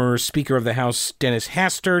former Speaker of the House Dennis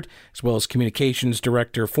Hastert, as well as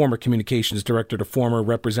former communications director to former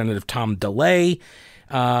Representative Tom DeLay,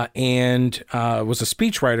 and was a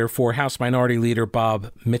speechwriter for House Minority Leader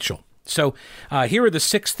Bob Mitchell. So here are the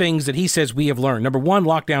 6 things that he says we have learned. Number 1,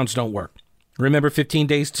 lockdowns don't work. Remember 15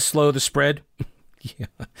 days to slow the spread?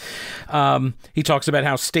 Yeah. He talks about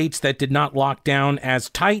how states that did not lock down as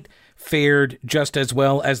tight fared just as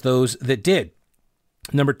well as those that did.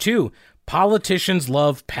 Number 2, politicians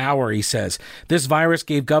love power, he says. This virus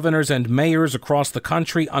gave governors and mayors across the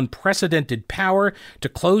country unprecedented power to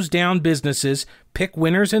close down businesses, pick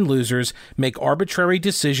winners and losers, make arbitrary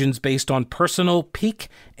decisions based on personal pique,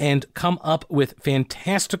 and come up with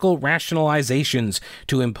fantastical rationalizations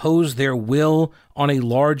to impose their will on a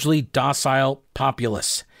largely docile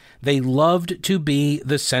populace. They loved to be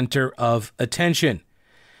the center of attention.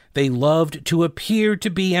 They loved to appear to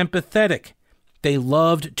be empathetic. They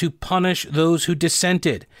loved to punish those who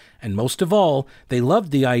dissented. And most of all, they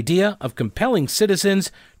loved the idea of compelling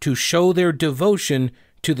citizens to show their devotion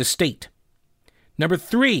to the state. Number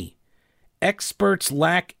 3, experts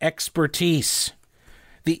lack expertise.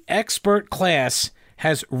 The expert class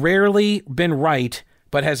has rarely been right,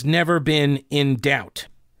 but has never been in doubt.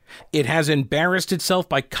 It has embarrassed itself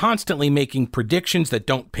by constantly making predictions that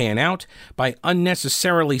don't pan out, by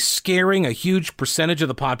unnecessarily scaring a huge percentage of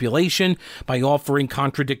the population, by offering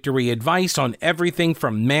contradictory advice on everything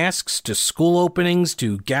from masks to school openings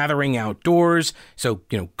to gathering outdoors. So,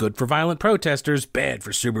 good for violent protesters, bad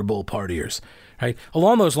for Super Bowl partiers. Right?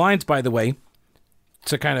 Along those lines, by the way,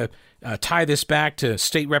 to kind of tie this back to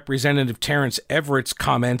State Representative Terrence Everett's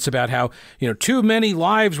comments about how, too many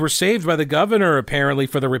lives were saved by the governor, apparently,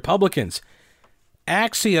 for the Republicans.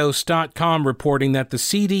 Axios.com reporting that the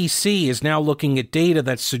CDC is now looking at data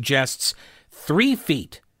that suggests 3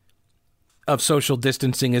 feet of social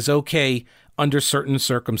distancing is okay under certain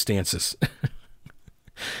circumstances.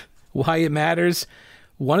 Why it matters?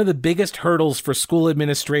 One of the biggest hurdles for school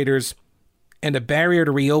administrators and a barrier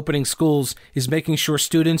to reopening schools is making sure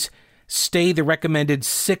students stay the recommended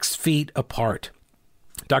 6 feet apart.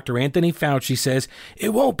 Dr. Anthony Fauci says it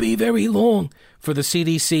won't be very long for the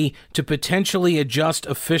CDC to potentially adjust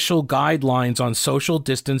official guidelines on social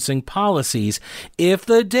distancing policies if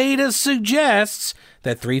the data suggests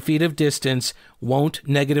that 3 feet of distance won't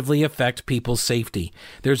negatively affect people's safety.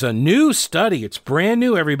 There's a new study, it's brand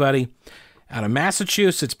new, everybody, out of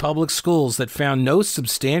Massachusetts public schools that found no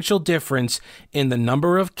substantial difference in the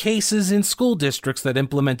number of cases in school districts that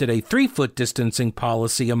implemented a 3-foot distancing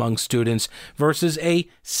policy among students versus a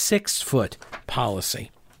 6-foot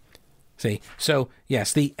policy. See, so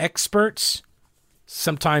yes, the experts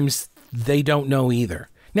sometimes they don't know either.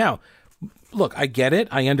 Now, look, I get it.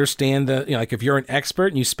 I understand that, like if you're an expert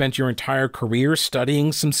and you spent your entire career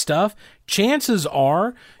studying some stuff, chances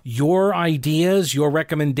are your ideas, your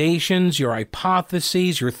recommendations, your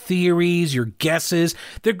hypotheses, your theories, your guesses,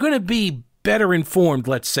 they're going to be better informed,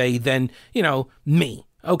 let's say, than, me.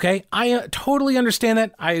 Okay? I totally understand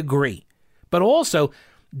that. I agree. But also,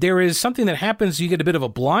 there is something that happens, you get a bit of a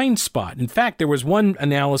blind spot. In fact, there was one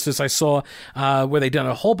analysis I saw where they done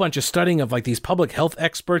a whole bunch of studying of like these public health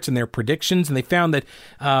experts and their predictions, and they found that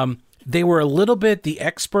they were a little bit, the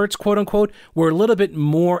experts, quote unquote, were a little bit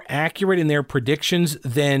more accurate in their predictions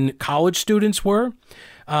than college students were.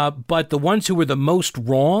 But the ones who were the most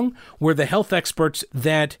wrong were the health experts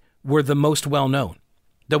that were the most well known,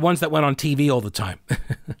 the ones that went on TV all the time.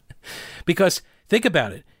 Because think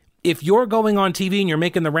about it. If you're going on TV and you're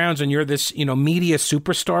making the rounds and you're this, media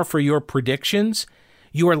superstar for your predictions,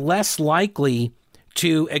 you are less likely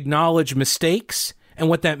to acknowledge mistakes. And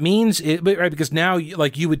what that means is, right, because now,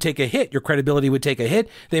 you would take a hit, your credibility would take a hit.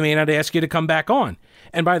 They may not ask you to come back on.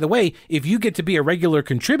 And by the way, if you get to be a regular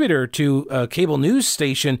contributor to a cable news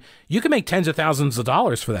station, you can make tens of thousands of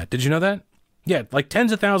dollars for that. Did you know that? Yeah, like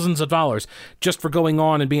tens of thousands of dollars just for going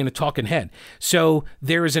on and being a talking head. So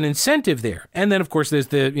there is an incentive there. And then, of course, there's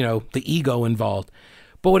the ego involved.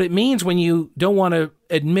 But what it means when you don't want to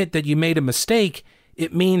admit that you made a mistake,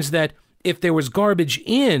 it means that if there was garbage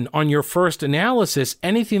in on your first analysis,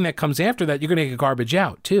 anything that comes after that, you're going to get garbage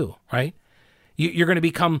out too, right? You're going to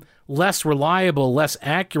become less reliable, less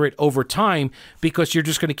accurate over time because you're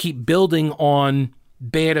just going to keep building on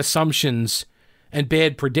bad assumptions and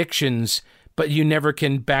bad predictions, but you never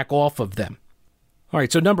can back off of them. All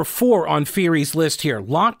right, so number 4 on Feary's list here.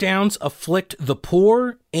 Lockdowns afflict the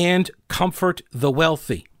poor and comfort the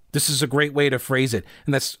wealthy. This is a great way to phrase it.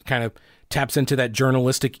 And that's kind of taps into that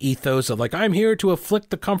journalistic ethos of like, I'm here to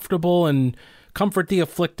afflict the comfortable and comfort the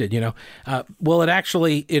afflicted, Well, it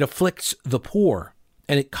afflicts the poor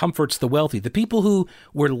and it comforts the wealthy. The people who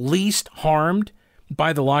were least harmed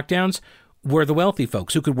by the lockdowns were the wealthy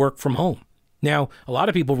folks who could work from home. Now, a lot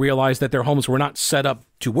of people realized that their homes were not set up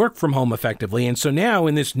to work from home effectively. And so now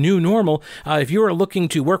in this new normal, if you are looking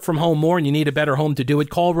to work from home more and you need a better home to do it,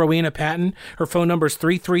 call Rowena Patton. Her phone number is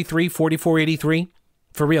 333-4483.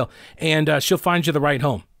 For real. And she'll find you the right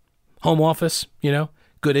home. Home office,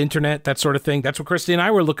 good internet, that sort of thing. That's what Christy and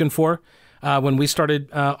I were looking for when we started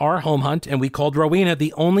our home hunt, and we called Rowena,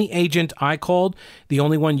 the only agent I called, the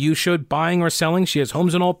only one you should, buying or selling. She has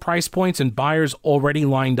homes in all price points and buyers already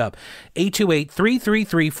lined up.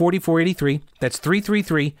 828-333-4483. That's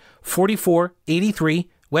 333-4483.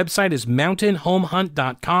 Website is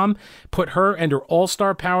mountainhomehunt.com. Put her and her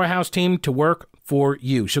all-star powerhouse team to work for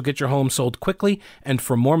you. She'll get your home sold quickly and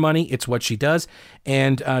for more money. It's what she does.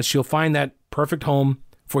 And she'll find that perfect home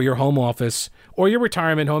for your home office or your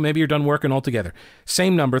retirement home. Maybe you're done working altogether.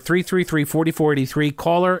 Same number, 333-4483.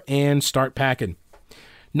 Call her and start packing.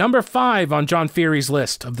 Number 5 on John Feary's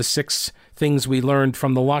list of the 6 things we learned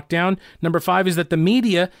from the lockdown. Number 5 is that the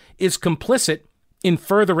media is complicit in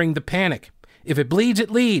furthering the panic. If it bleeds,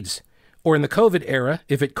 it leads. Or in the COVID era,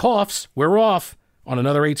 if it coughs, we're off. On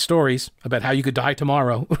another 8 stories about how you could die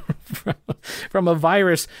tomorrow from a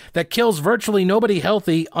virus that kills virtually nobody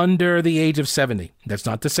healthy under the age of 70. That's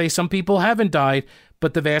not to say some people haven't died,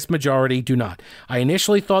 but the vast majority do not. I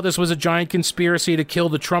initially thought this was a giant conspiracy to kill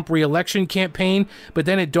the Trump re-election campaign, but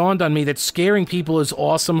then it dawned on me that scaring people is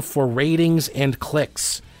awesome for ratings and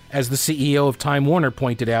clicks, as the CEO of Time Warner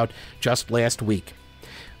pointed out just last week.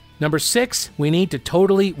 Number 6, we need to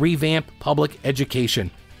totally revamp public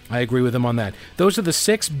education. I agree with him on that. Those are the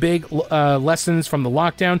 6 big lessons from the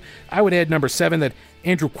lockdown. I would add number 7, that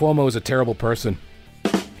Andrew Cuomo is a terrible person.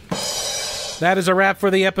 That is a wrap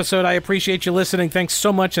for the episode. I appreciate you listening. Thanks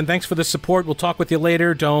so much, and thanks for the support. We'll talk with you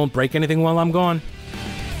later. Don't break anything while I'm gone.